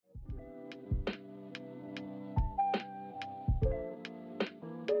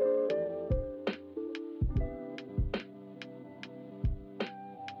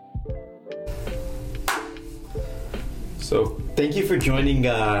So thank you for joining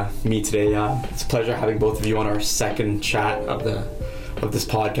me today. It's a pleasure having both of you on our second chat of this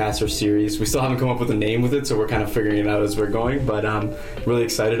podcast or series. We still haven't come up with a name with it, so we're kind of figuring it out as we're going, but I'm really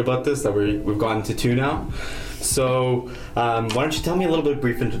excited about this, that we've gotten to 2 now. So why don't you tell me a little bit of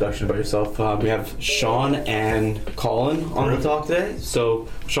brief introduction about yourself. We have Sean and Colin on the talk today. So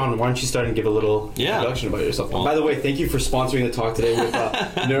Sean, why don't you start and give a little introduction about yourself. By the way, thank you for sponsoring the talk today with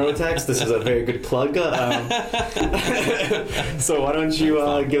Neurotex. This is a very good plug. So why don't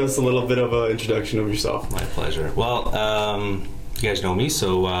you give us a little bit of an introduction of yourself. My pleasure. Well, you guys know me,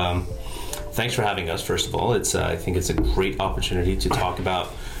 so thanks for having us, first of all. I think it's a great opportunity to talk about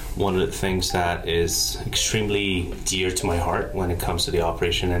one of the things that is extremely dear to my heart when it comes to the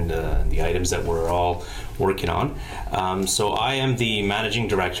operation and the items that we're all working on. So I am the managing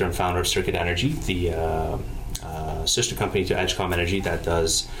director and founder of Circuit Energy, the sister company to Edgecom Energy that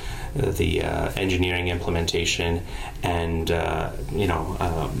does the engineering, implementation, and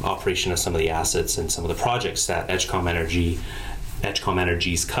operation of some of the assets and some of the projects that Edgecom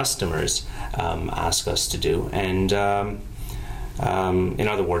Energy's customers ask us to do. And in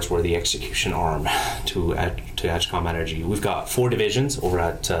other words, we're the execution arm to Edgecom Energy. We've got 4 divisions over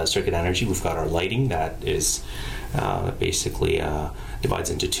at Circuit Energy. We've got our lighting that is basically divides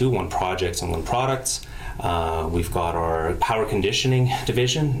into 2, one projects and one products. We've got our power conditioning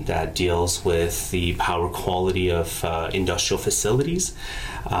division that deals with the power quality of industrial facilities.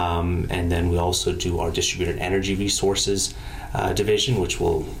 And then we also do our distributed energy resources division, which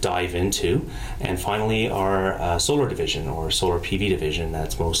we'll dive into. And finally, our solar division or solar PV division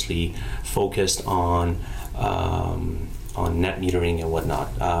that's mostly focused on net metering and whatnot.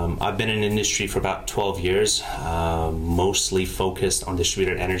 I've been in the industry for about 12 years, mostly focused on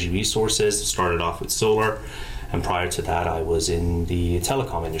distributed energy resources. Started off with solar, and prior to that I was in the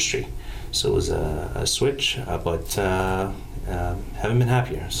telecom industry. So it was a switch, but haven't been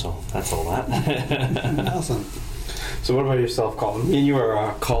happier, so that's all that. Awesome. So what about yourself, Colin? Me and you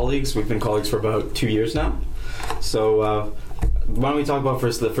are colleagues. We've been colleagues for about 2 years now. So why don't we talk about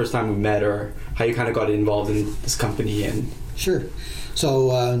the first time we met, or how you kind of got involved in this company? And Sure. So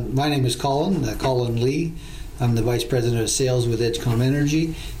my name is Colin Lee. I'm the Vice President of Sales with Edgecom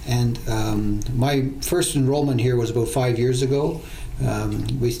Energy, and my first enrollment here was about 5 years ago.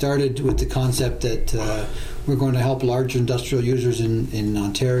 We started with the concept that we're going to help large industrial users in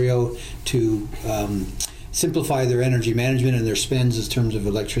Ontario to simplify their energy management and their spends in terms of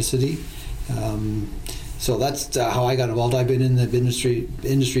electricity. So that's how I got involved. I've been in the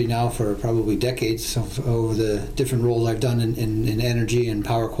industry now for probably decades, over the different roles I've done in energy and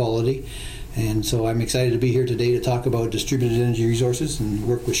power quality. And so I'm excited to be here today to talk about distributed energy resources and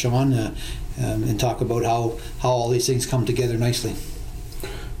work with Sean and talk about how all these things come together nicely.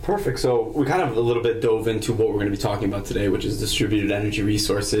 Perfect. So we kind of a little bit dove into what we're going to be talking about today, which is distributed energy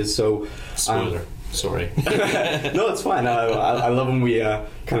resources. So spoiler. Sorry. No, it's fine. I love when we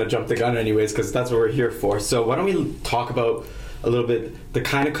kind of jump the gun anyways, because that's what we're here for. So why don't we talk about a little bit the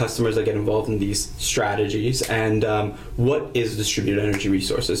kind of customers that get involved in these strategies, and what is distributed energy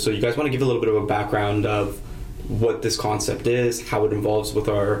resources? So you guys want to give a little bit of a background of what this concept is, how it involves with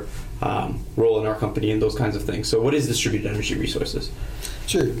our role in our company and those kinds of things. So what is distributed energy resources?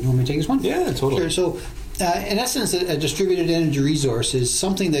 Sure. You want me to take this one? Yeah, totally. Sure. So in essence, a distributed energy resource is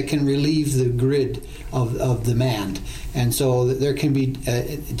something that can relieve the grid of demand. And so there can be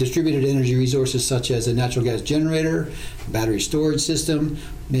distributed energy resources such as a natural gas generator, battery storage system,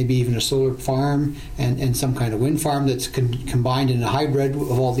 maybe even a solar farm, and some kind of wind farm that's combined in a hybrid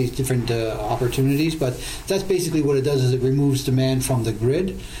of all these different opportunities. But that's basically what it does, is it removes demand from the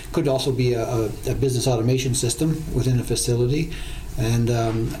grid. Could also be a business automation system within a facility. And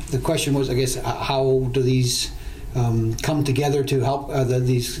the question was, I guess, how do these come together to help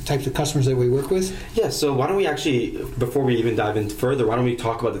these types of customers that we work with? Yeah, so why don't we actually, before we even dive in further, why don't we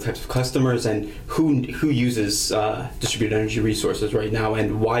talk about the types of customers and who uses distributed energy resources right now,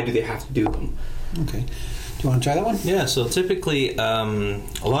 and why do they have to do them? Okay. Do you want to try that one? Yeah, so typically a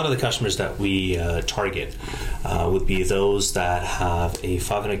lot of the customers that we target would be those that have a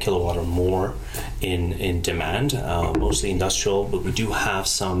 500 kilowatt or more in demand, mostly industrial, but we do have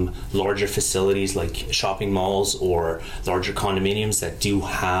some larger facilities like shopping malls or larger condominiums that do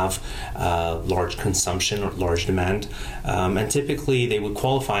have large consumption or large demand. And typically they would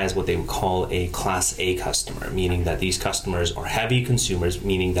qualify as what they would call a Class A customer, meaning that these customers are heavy consumers,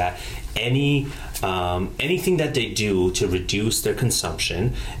 meaning that anything that they do to reduce their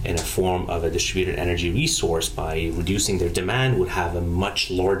consumption in a form of a distributed energy resource by reducing their demand would have a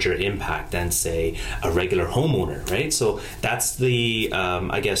much larger impact than, say, a regular homeowner, right? So that's the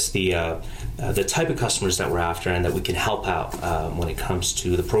type of customers that we're after, and that we can help out when it comes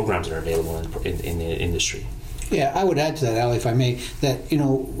to the programs that are available in the industry. Yeah, I would add to that, Ali, if I may, that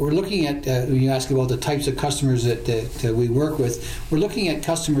we're looking at when you ask about the types of customers that we work with, we're looking at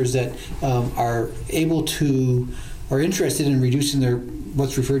customers that are interested in reducing their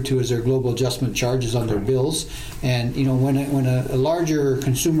what's referred to as their global adjustment charges on their bills. And when a larger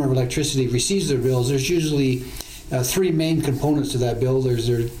consumer of electricity receives their bills, there's usually three main components to that bill. There's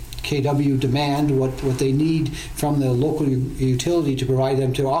their kW demand, what they need from the local utility to provide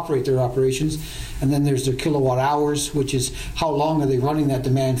them to operate their operations, and then there's their kilowatt hours, which is how long are they running that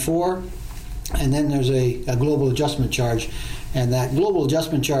demand for, and then there's a global adjustment charge. And that global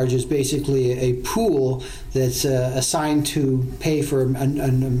adjustment charge is basically a pool that's assigned to pay for a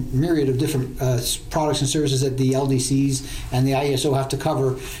myriad of different products and services that the LDCs and the IESO have to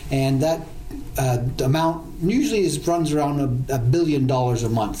cover, and that amount usually runs around $1 billion a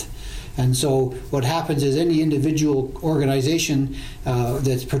month. And so what happens is any individual organization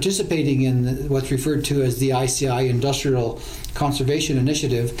that's participating in what's referred to as the ICI Industrial Conservation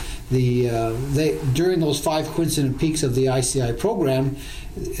Initiative, during those 5 coincident peaks of the ICI program,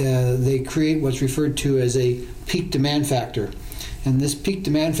 they create what's referred to as a peak demand factor. And this peak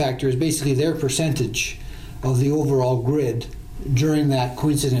demand factor is basically their percentage of the overall grid during that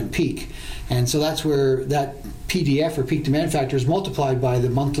coincident peak. And so that's where that PDF, or peak demand factor, is multiplied by the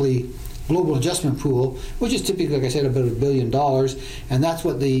monthly global adjustment pool, which is typically, like I said, about $1 billion. And that's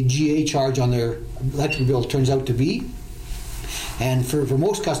what the GA charge on their electric bill turns out to be. And for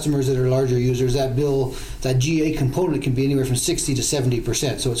most customers that are larger users, that GA component can be anywhere from 60 to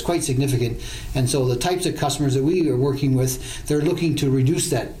 70%. So it's quite significant. And so the types of customers that we are working with, they're looking to reduce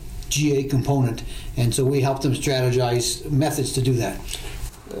that GA component. And so we help them strategize methods to do that.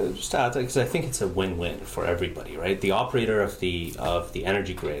 Just to add, because I think it's a win-win for everybody, right? The operator of the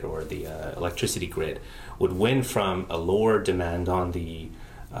energy grid or the electricity grid would win from a lower demand on the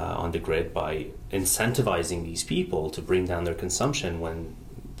grid by incentivizing these people to bring down their consumption when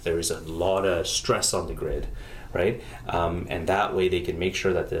there is a lot of stress on the grid, right? And that way they can make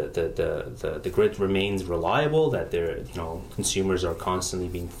sure that the grid remains reliable, that their consumers are constantly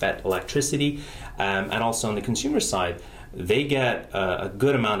being fed electricity, and also on the consumer side, they get a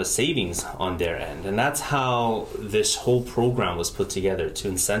good amount of savings on their end. And that's how this whole program was put together, to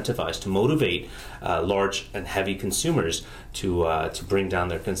incentivize, to motivate large and heavy consumers to bring down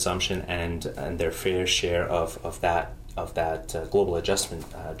their consumption and their fair share of that global adjustment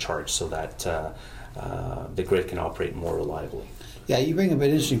charge, so that the grid can operate more reliably. Yeah, you bring up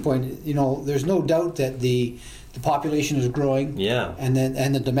an interesting point. There's no doubt that the population is growing, and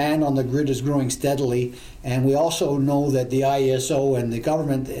the demand on the grid is growing steadily, and we also know that the IESO and the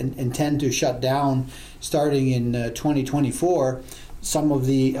government intend to shut down, starting in 2024, some of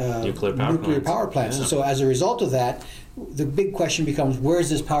the nuclear power plants. And so as a result of that, the big question becomes, where is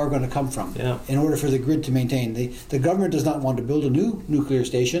this power going to come from in order for the grid to maintain? The government does not want to build a new nuclear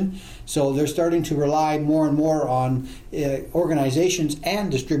station, so they're starting to rely more and more on organizations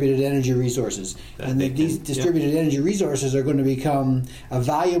and distributed energy resources. These distributed energy resources are going to become a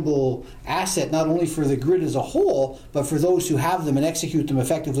valuable asset, not only for the grid as a whole, but for those who have them and execute them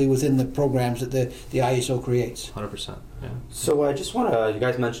effectively within the programs that the IESO creates. 100%. Yeah. So I just want to, you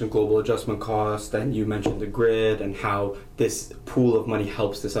guys mentioned global adjustment cost, and you mentioned the grid and how this pool of money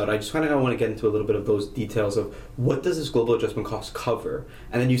helps this out. I just kind of want to get into a little bit of those details of what does this global adjustment cost cover?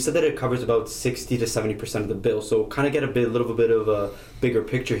 And then you said that it covers about 60 to 70% of the bill. So kind of get a little bit of a bigger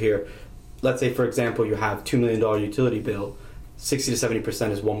picture here. Let's say, for example, you have $2 million utility bill. 60 to 70%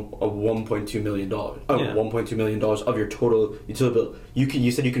 is $1.2 million. $1.2 million of your total utility bill.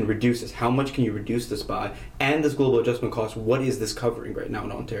 You said you can reduce this. How much can you reduce this by? And this global adjustment cost, what is this covering right now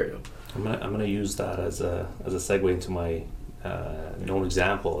in Ontario? I'm gonna use that as a segue into my known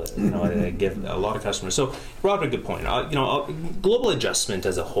example. I give a lot of customers. So you brought up a good point. Global adjustment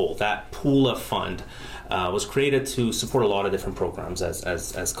as a whole, that pool of fund, was created to support a lot of different programs,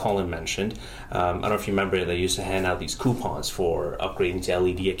 as Colin mentioned. I don't know if you remember, they used to hand out these coupons for upgrading to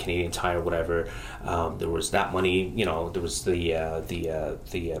LED at Canadian Tire, whatever. There was that money. There was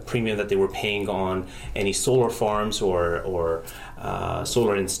the premium that they were paying on any solar farms or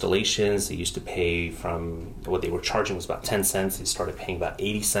solar installations. They used to pay from what they were charging was about 10 cents. They started paying about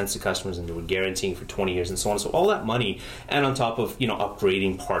 80 cents to customers, and they were guaranteeing for 20 years and so on. So all that money, and on top of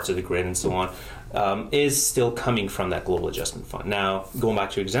upgrading parts of the grid and so on, is still coming from that global adjustment fund. Now, going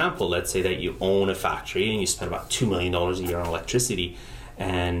back to your example, let's say that you own a factory and you spend about $2 million a year on electricity,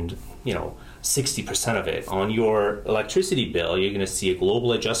 and 60% of it on your electricity bill, you're going to see a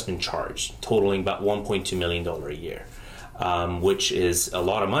global adjustment charge totaling about $1.2 million a year. Which is a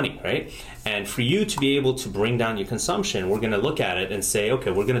lot of money, right? And for you to be able to bring down your consumption, we're going to look at it and say,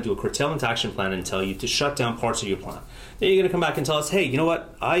 okay, we're going to do a curtailment action plan and tell you to shut down parts of your plant. Then you're going to come back and tell us, hey, you know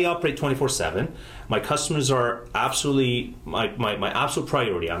what? I operate 24/7. My customers are absolutely my absolute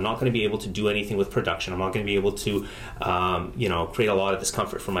priority. I'm not going to be able to do anything with production. I'm not going to be able to, create a lot of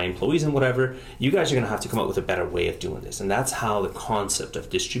discomfort for my employees and whatever. You guys are going to have to come up with a better way of doing this. And that's how the concept of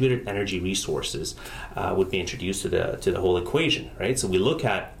distributed energy resources would be introduced to the whole equation, right? So we look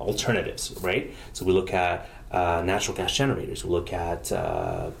at alternatives, right? So we look at natural gas generators. We look at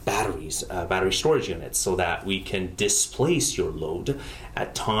batteries, battery storage units, so that we can displace your load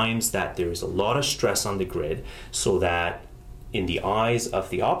at times that there is a lot of stress on the grid, so that in the eyes of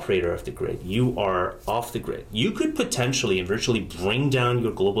the operator of the grid, you are off the grid. You could potentially and virtually bring down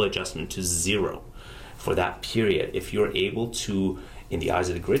your global adjustment to zero for that period if you're able to, in the eyes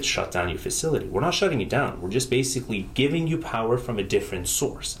of the grid, shut down your facility. We're not shutting it down. We're just basically giving you power from a different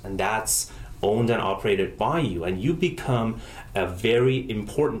source, and that's owned and operated by you, and you become a very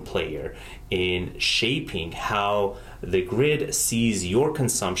important player in shaping how the grid sees your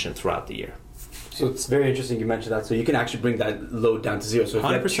consumption throughout the year. So it's very interesting you mentioned that. So you can actually bring that load down to zero. So if you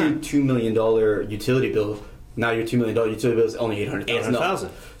have 100%. $2 million utility bill, now your $2 million utility bill is only $800,000.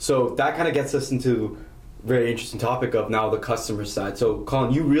 So that kind of gets us into a very interesting topic of now the customer side. So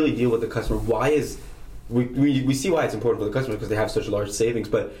Colin, you really deal with the customer. Why is we see why it's important for the customer because they have such large savings,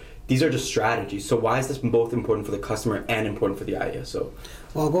 but these are just strategies. So why is this both important for the customer and important for the IESO?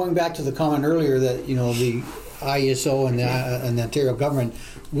 Well, going back to the comment earlier that the IESO and the Ontario government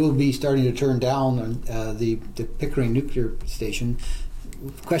will be starting to turn down the Pickering nuclear station.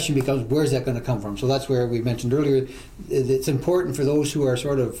 The question becomes, where's that going to come from? So that's where we mentioned earlier, it's important for those who are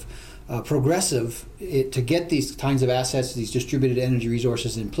sort of progressive to get these kinds of assets, these distributed energy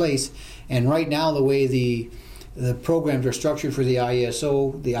resources in place. And right now, the way the programs are structured for the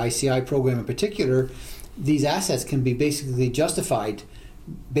IESO, the ICI program in particular, these assets can be basically justified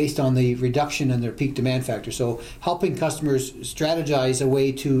based on the reduction in their peak demand factor. So helping customers strategize a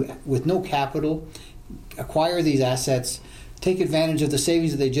way to, with no capital, acquire these assets, take advantage of the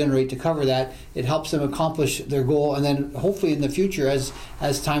savings that they generate to cover that. It helps them accomplish their goal, and then hopefully in the future,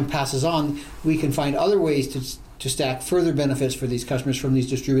 as time passes on, we can find other ways to stack further benefits for these customers from these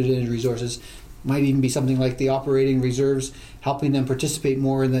distributed energy resources. Might even be something like the operating reserves, helping them participate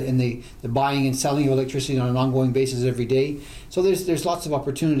more in the buying and selling of electricity on an ongoing basis every day. So there's lots of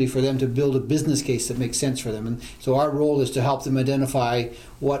opportunity for them to build a business case that makes sense for them. And so our role is to help them identify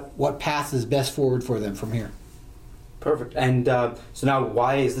what path is best forward for them from here. Perfect. And so now,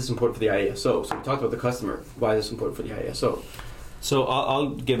 why is this important for the IESO? So we talked about the customer. Why is this important for the IESO? So I'll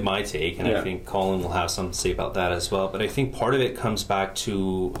give my take, and I think Colin will have something to say about that as well. But I think part of it comes back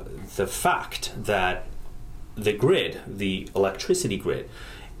to the fact that the grid, the electricity grid,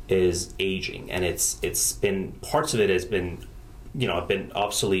 is aging, and it's been, parts of it has been been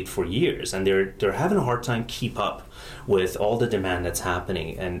obsolete for years, and they're having a hard time keep up with all the demand that's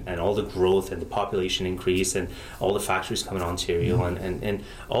happening and all the growth and the population increase and all the factories coming to Ontario, and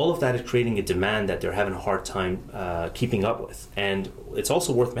all of that is creating a demand that they're having a hard time keeping up with. And it's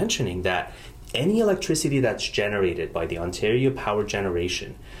also worth mentioning that any electricity that's generated by the Ontario Power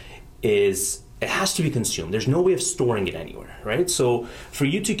Generation it has to be consumed. There's no way of storing it anywhere, right? So for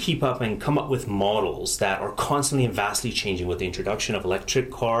you to keep up and come up with models that are constantly and vastly changing with the introduction of electric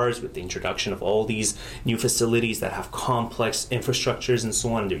cars, with the introduction of all these new facilities that have complex infrastructures and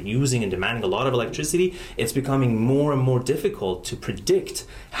so on, they're using and demanding a lot of electricity, it's becoming more and more difficult to predict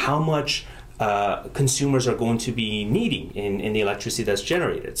how much consumers are going to be needing in the electricity that's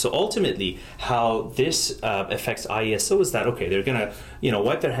generated. So ultimately, how this affects IESO is that, okay, they're going to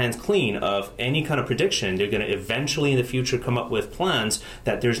wipe their hands clean of any kind of prediction. They're going to eventually in the future come up with plans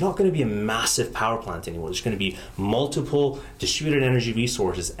that there's not going to be a massive power plant anymore. There's going to be multiple distributed energy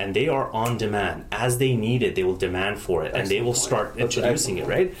resources, and they are on demand. As they need it, they will demand for it, and they will start introducing it,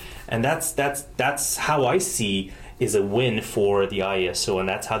 right? And that's how I see is a win for the IESO, and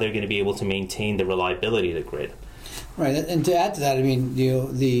that's how they're going to be able to maintain the reliability of the grid. Right, and to add to that, I mean,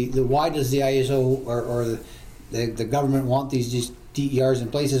 the why does the IESO or the government want these DERs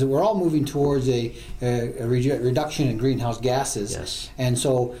in place is that we're all moving towards a reduction in greenhouse gases. Yes. And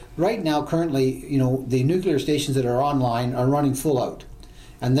so right now, currently, the nuclear stations that are online are running full out.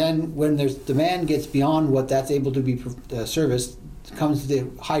 And then when there's demand gets beyond what that's able to be serviced, comes the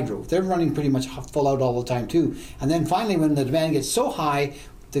hydro. They're running pretty much full out all the time too. And then finally, when the demand gets so high,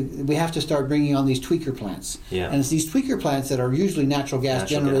 we have to start bringing on these tweaker plants. Yeah. And it's these tweaker plants that are usually natural gas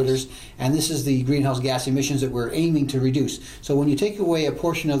generators, and this is the greenhouse gas emissions that we're aiming to reduce. So when you take away a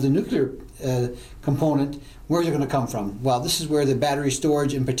portion of the nuclear component, where's it going to come from? Well, this is where the battery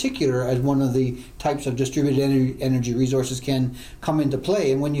storage in particular, as one of the types of distributed energy resources, can come into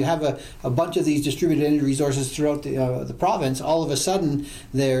play. And when you have a bunch of these distributed energy resources throughout the province, all of a sudden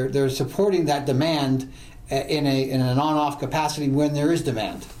they're supporting that demand in an on-off capacity when there is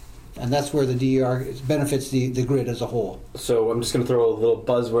demand. And that's where the DER benefits the grid as a whole. So I'm just going to throw a little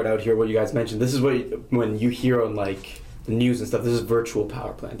buzzword out here, what you guys mentioned. This is what, when you hear on like the news and stuff, this is virtual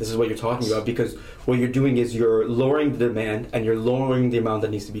power plant. This is what you're talking about, because what you're doing is you're lowering the demand and you're lowering the amount that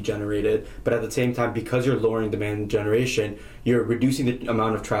needs to be generated. But at the same time, because you're lowering demand generation, you're reducing the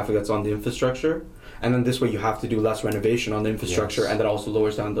amount of traffic that's on the infrastructure. And then this way you have to do less renovation on the infrastructure, and that also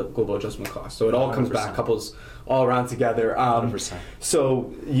lowers down the global adjustment cost. So it all comes back, couples all around together. 100%.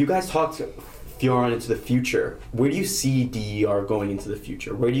 So you guys talked Fioran into the future. Where do you see DER going into the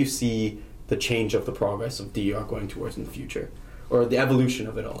future? Where do you see the change of the progress of DER going towards in the future, or the evolution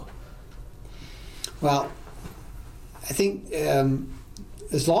of it all? Well, I think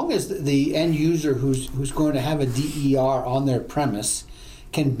as long as the end user who's going to have a DER on their premise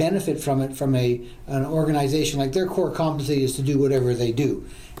can benefit from it from an organization, like their core competency is to do whatever they do.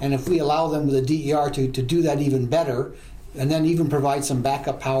 And if we allow them with a DER to do that even better, and then even provide some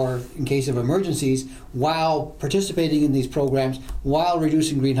backup power in case of emergencies, while participating in these programs, while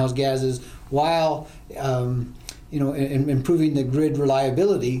reducing greenhouse gases, while improving the grid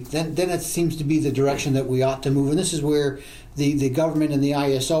reliability, then it seems to be the direction that we ought to move. And this is where the government and the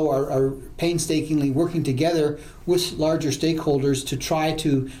ISO are painstakingly working together with larger stakeholders to try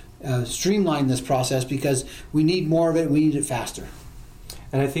to streamline this process, because we need more of it, we need it faster.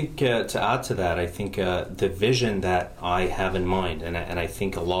 And I think to add to that, I think the vision that I have in mind, and I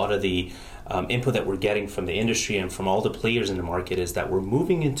think a lot of the input that we're getting from the industry and from all the players in the market, is that we're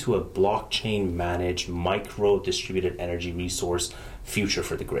moving into a blockchain managed micro distributed energy resource future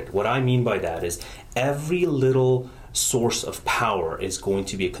for the grid. What I mean by that is every little source of power is going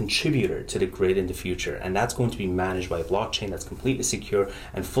to be a contributor to the grid in the future, and that's going to be managed by a blockchain that's completely secure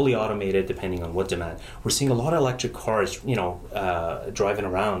and fully automated depending on what demand. We're seeing a lot of electric cars driving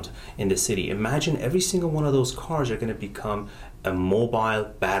around in the city. Imagine every single one of those cars are going to become a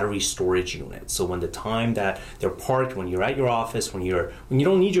mobile battery storage unit. So when the time that they're parked, when you're at your office, when you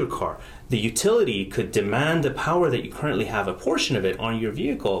don't need your car, the utility could demand the power that you currently have, a portion of it, on your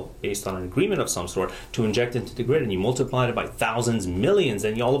vehicle based on an agreement of some sort, to inject into the grid, and you multiply it by thousands, millions,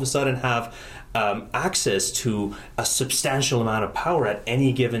 and you all of a sudden have access to a substantial amount of power at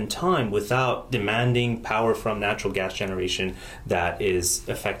any given time without demanding power from natural gas generation that is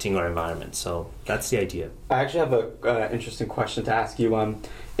affecting our environment. So that's the idea. I actually have an interesting question to ask you.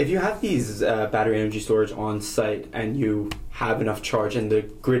 If you have these battery energy storage on site and you have enough charge and the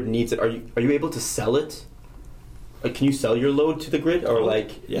grid needs it, are you able to sell it? Like, can you sell your load to the grid, or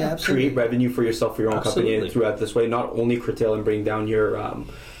create revenue for yourself, for your own company, and throughout this way, not only curtail and bring down your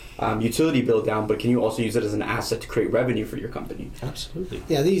utility bill down, but can you also use it as an asset to create revenue for your company? Absolutely.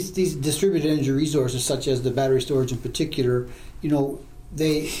 Yeah, these distributed energy resources, such as the battery storage in particular,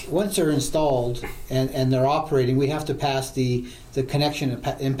 they, once they're installed and they're operating, we have to pass the connection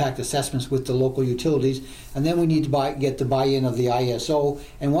impact assessments with the local utilities, and then we need to get the buy-in of the ISO.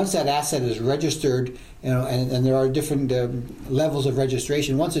 And once that asset is registered, and there are different levels of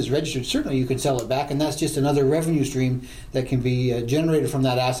registration. Once it's registered, certainly you can sell it back, and that's just another revenue stream that can be generated from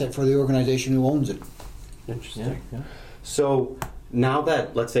that asset for the organization who owns it. Interesting. Yeah. So now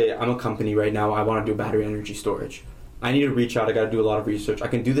that, let's say I'm a company right now, I want to do battery energy storage. I need to reach out, I got to do a lot of research. I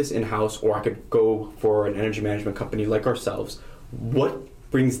can do this in-house, or I could go for an energy management company like ourselves.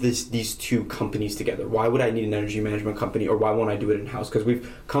 What brings these two companies together? Why would I need an energy management company, or why won't I do it in-house? Because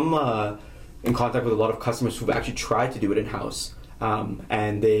we've come in contact with a lot of customers who've actually tried to do it in-house,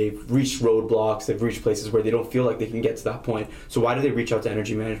 and they've reached roadblocks, they've reached places where they don't feel like they can get to that point. So why do they reach out to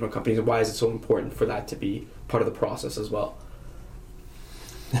energy management companies, and why is it so important for that to be part of the process as well?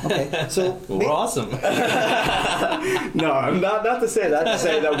 Okay, so we're awesome. No, I'm not to say that. To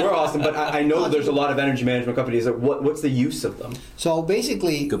say that we're awesome, but I know there's a lot of energy management companies. What's the use of them? So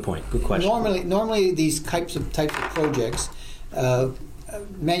basically, good point. Good question. Normally these types of projects,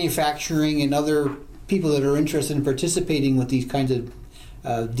 manufacturing and other people that are interested in participating with these kinds of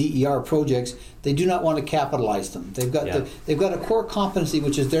DER projects, they do not want to capitalize them. They've got a core competency,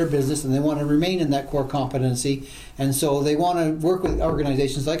 which is their business, and they want to remain in that core competency. And so they want to work with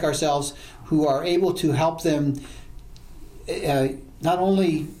organizations like ourselves who are able to help them not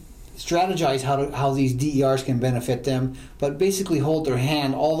only strategize how these DERs can benefit them, but basically hold their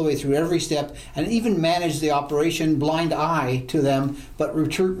hand all the way through every step, and even manage the operation blind eye to them, but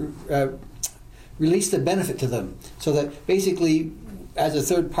release the benefit to them, so that basically, as a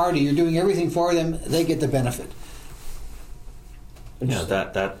third party, you're doing everything for them, they get the benefit. Yeah,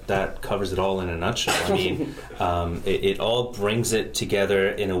 that covers it all in a nutshell. I mean, it all brings it together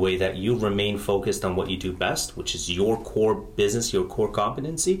in a way that you remain focused on what you do best, which is your core business, your core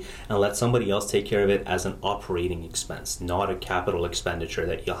competency, and let somebody else take care of it as an operating expense, not a capital expenditure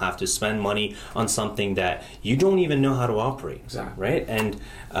that you'll have to spend money on something that you don't even know how to operate. Exactly. Right? And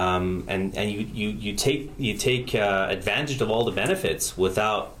you take advantage of all the benefits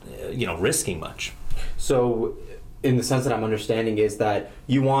without risking much. So, in the sense that I'm understanding, is that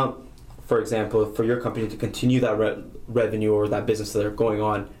you want, for example, for your company to continue that revenue or that business that they're going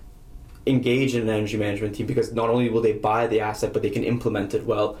on, engage in an energy management team, because not only will they buy the asset, but they can implement it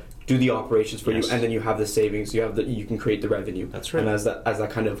well, do the operations for you, and then you have the savings, you can create the revenue. That's right. And as that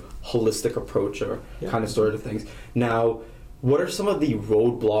kind of holistic approach or kind of sort of things. Now, what are some of the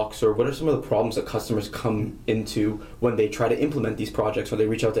roadblocks, or what are some of the problems that customers come into when they try to implement these projects, or they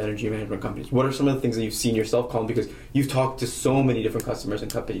reach out to energy management companies? What are some of the things that you've seen yourself, Colin, because you've talked to so many different customers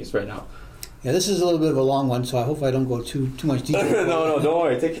and companies right now? Yeah, this is a little bit of a long one, so I hope I don't go too much detail. No, don't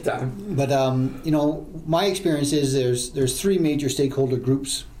worry, take your time. But my experience is there's three major stakeholder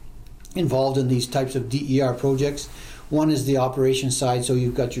groups involved in these types of DER projects. One is the operations side, so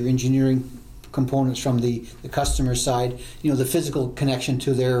you've got your engineering components from the customer side, the physical connection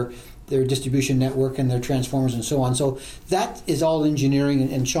to their distribution network and their transformers and so on. So that is all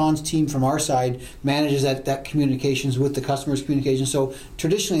engineering, and Sean's team from our side manages that communications with the customer's communications. So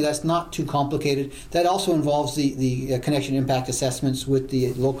traditionally that's not too complicated. That also involves the connection impact assessments with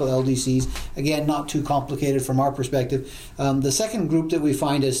the local LDCs. Again, not too complicated from our perspective. The second group that we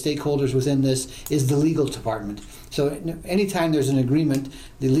find as stakeholders within this is the legal department. So anytime there's an agreement,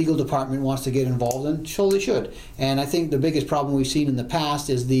 the legal department wants to get involved, and so they should. And I think the biggest problem we've seen in the past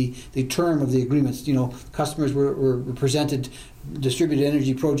is the term of the agreements. Customers were presented distributed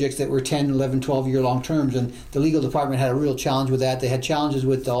energy projects that were 10, 11, 12-year long terms, and the legal department had a real challenge with that. They had challenges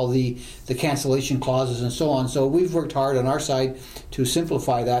with all the cancellation clauses and so on. So we've worked hard on our side to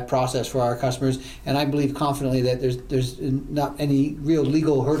simplify that process for our customers, and I believe confidently that there's not any real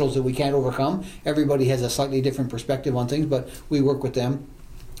legal hurdles that we can't overcome. Everybody has a slightly different perspective on things, but we work with them.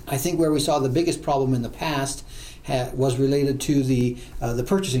 I think where we saw the biggest problem in the past was related to the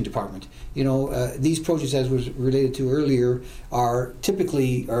purchasing department. These projects, as was related to earlier, are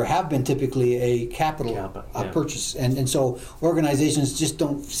typically, or have been typically, a capital purchase, and so organizations just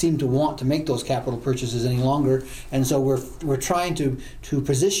don't seem to want to make those capital purchases any longer, and so we're trying to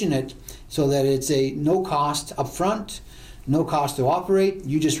position it so that it's a no cost upfront, no cost to operate,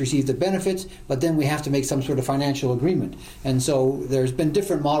 you just receive the benefits, but then we have to make some sort of financial agreement. And so there's been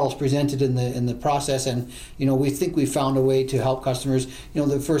different models presented in the process, and we think we found a way to help customers.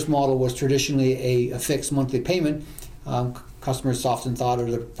 The first model was traditionally a fixed monthly payment. Customers often thought,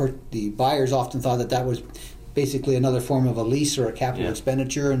 or the buyers often thought, that was basically another form of a lease or a capital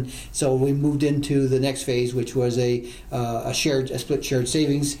expenditure, and so we moved into the next phase, which was a split shared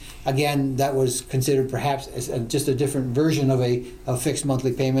savings. Again, that was considered perhaps as just a different version of a fixed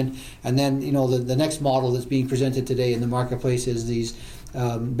monthly payment. And then the next model that's being presented today in the marketplace is these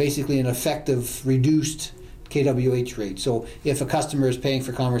basically an effective reduced kWh rate. So if a customer is paying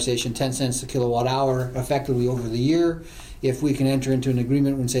for conversation 10 cents a kilowatt hour effectively over the year, if we can enter into an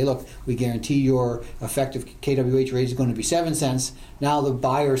agreement and say, look, we guarantee your effective kWh rate is going to be 7 cents, now the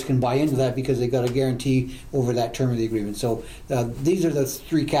buyers can buy into that because they've got a guarantee over that term of the agreement. So these are the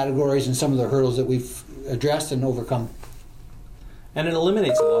three categories and some of the hurdles that we've addressed and overcome. And it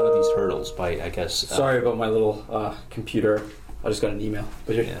eliminates a lot of these hurdles by, I guess... Sorry about my little computer. I just got an email,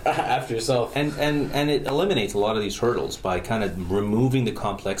 but you're after yourself. And it eliminates a lot of these hurdles by kind of removing the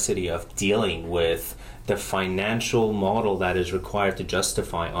complexity of dealing with the financial model that is required to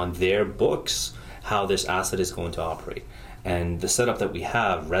justify on their books how this asset is going to operate. And the setup that we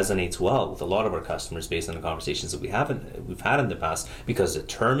have resonates well with a lot of our customers based on the conversations that we've had in the past, because the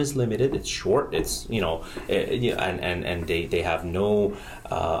term is limited, it's short, it's and they have no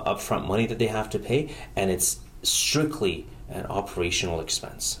upfront money that they have to pay, and it's strictly an operational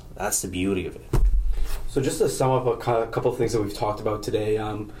expense. That's the beauty of it. So just to sum up a couple of things that we've talked about today,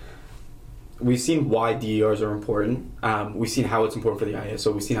 we've seen why DERs are important. We've seen how it's important for the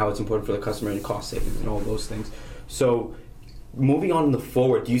ISO. We've seen how it's important for the customer and cost savings and all those things. So moving on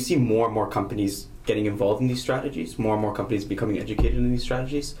forward, do you see more and more companies getting involved in these strategies? More and more companies becoming educated in these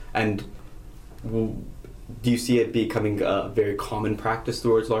strategies? And do you see it becoming a very common practice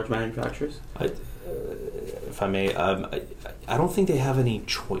towards large manufacturers? If I may, I don't think they have any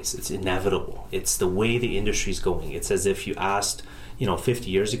choice. It's inevitable. It's the way the industry is going. It's as if you asked, 50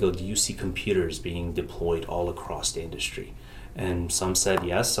 years ago, do you see computers being deployed all across the industry? And some said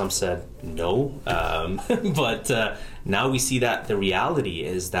yes, some said no. But now we see that the reality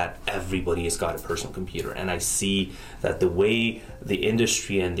is that everybody has got a personal computer. And I see that the way the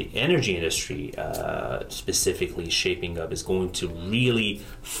industry and the energy industry specifically is shaping up is going to really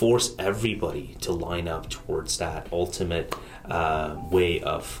force everybody to line up towards that ultimate way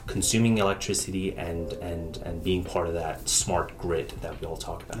of consuming electricity and being part of that smart grid that we all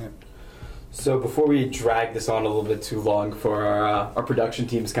talk about. Yeah. So before we drag this on a little bit too long for our production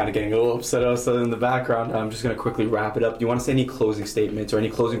team's kind of getting a little upset at us in the background, I'm just going to quickly wrap it up. Do you want to say any closing statements or any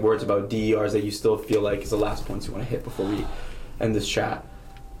closing words about DERs that you still feel like is the last points you want to hit before we end this chat?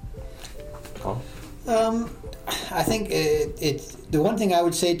 Colin? I think it's the one thing I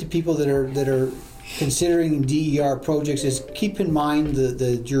would say to people that are considering DER projects is keep in mind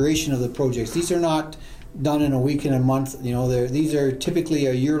the duration of the projects. These are not done in a week and a month. These are typically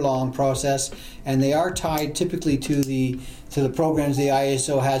a year-long process, and they are tied typically to the programs the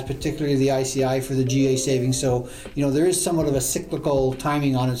ISO has, particularly the ICI for the GA savings. So there is somewhat of a cyclical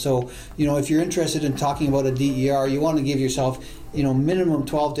timing on it. So if you're interested in talking about a DER, you want to give yourself minimum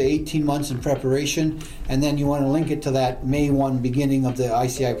 12 to 18 months in preparation, and then you want to link it to that May 1 beginning of the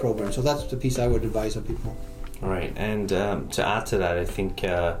ICI program. So that's the piece I would advise on people. All right, and to add to that, I think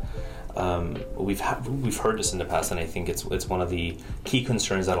we've heard this in the past, and I think it's one of the key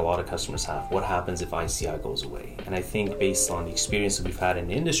concerns that a lot of customers have. What happens if ICI goes away? And I think based on the experience that we've had in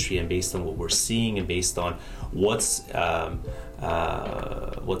the industry, and based on what we're seeing, and based on what's at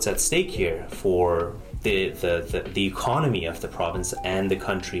stake here for the economy of the province and the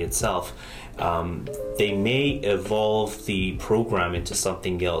country itself, they may evolve the program into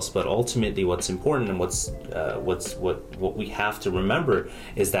something else. But ultimately, what's important and what we have to remember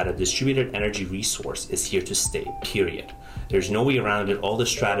is that a distributed energy resource is here to stay. Period. There's no way around it. All the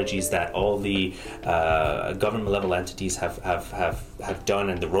strategies that all the government level entities have done,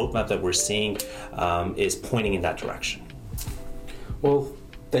 and the roadmap that we're seeing is pointing in that direction. Well,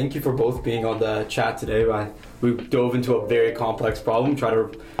 thank you for both being on the chat today. We dove into a very complex problem, try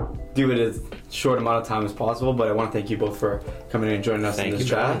to do it as short amount of time as possible, but I want to thank you both for coming in and joining us in this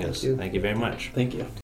chat. Thank you very much. Thank you.